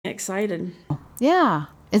excited. Yeah,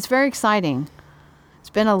 it's very exciting.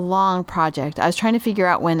 It's been a long project. I was trying to figure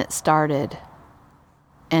out when it started.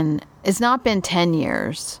 And it's not been 10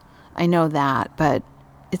 years. I know that, but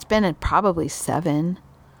it's been probably 7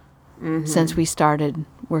 since we started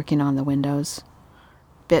working on the windows.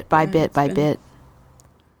 Bit by bit by bit.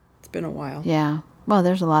 It's been a while. Yeah. Well,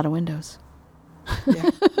 there's a lot of windows. Yeah.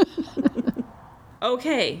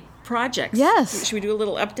 Okay, projects. Yes. Should we do a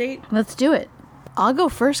little update? Let's do it. I'll go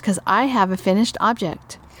first because I have a finished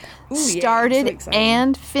object. Ooh, Started yeah, so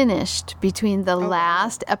and finished between the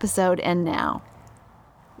last episode and now.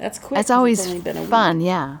 That's quick. It's always only been a fun, week.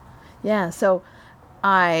 yeah. Yeah, so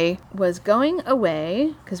I was going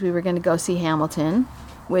away because we were going to go see Hamilton,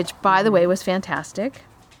 which, by the way, was fantastic.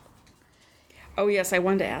 Oh yes, I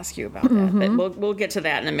wanted to ask you about that, but we'll get to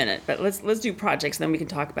that in a minute. But let's do projects, then we can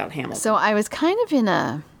talk about Hamilton. So I was kind of in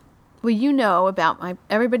a, well,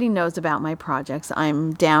 everybody knows about my projects.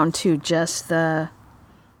 I'm down to just the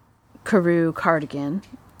Carew cardigan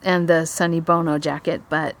and the Sonny Bono jacket,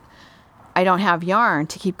 but I don't have yarn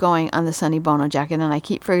to keep going on the Sonny Bono jacket, and I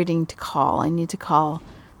keep forgetting to call. I need to call.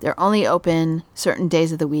 They're only open certain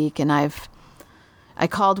days of the week, and I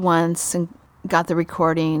called once and got the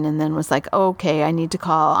recording and then was like, oh, okay, I need to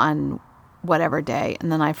call on whatever day,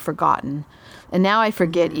 and then I've forgotten. And now I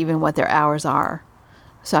forget even what their hours are.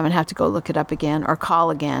 So I'm going to have to go look it up again or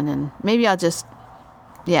call again, and maybe I'll just,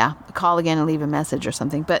 call again and leave a message or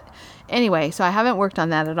something. But anyway, so I haven't worked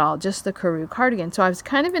on that at all, just the Carew cardigan. So I was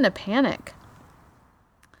kind of in a panic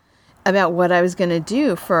about what I was going to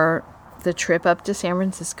do for the trip up to San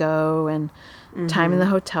Francisco and time in the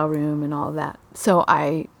hotel room and all of that. So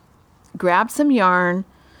I grabbed some yarn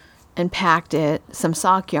and packed it, some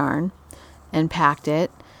sock yarn and packed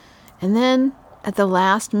it. And then at the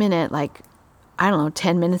last minute,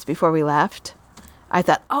 10 minutes before we left, I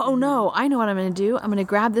thought, oh no, I know what I'm going to do. I'm going to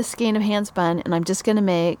grab this skein of handspun and I'm just going to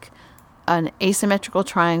make an asymmetrical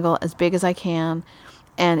triangle as big as I can,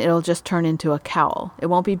 and it'll just turn into a cowl. It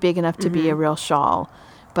won't be big enough to be a real shawl,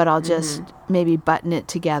 but I'll just maybe button it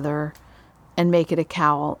together and make it a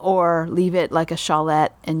cowl, or leave it like a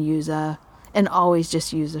shawlette and always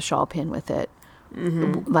just use a shawl pin with it,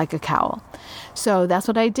 like a cowl. So that's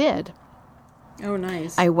what I did. Oh,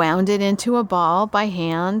 nice. I wound it into a ball by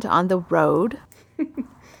hand on the road.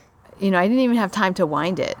 I didn't even have time to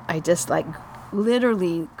wind it. I just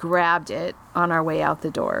literally grabbed it on our way out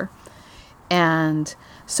the door. And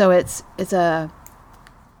so it's a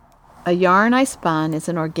yarn I spun. It's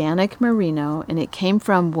an organic merino, and it came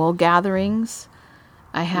from Wool Gatherings.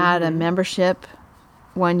 I had a membership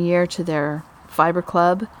one year to their fiber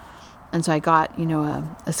club, and so I got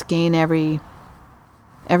a skein every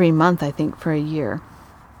month, I think, for a year.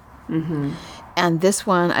 And this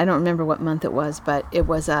one, I don't remember what month it was, but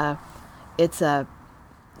it's a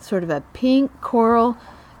sort of a pink coral.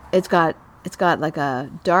 It's got like a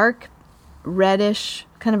dark reddish,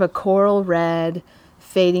 kind of a coral red,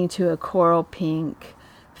 fading to a coral pink,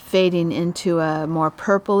 fading into a more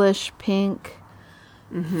purplish pink,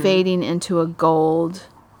 fading into a gold,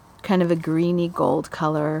 kind of a greeny gold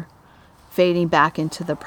color, fading back into the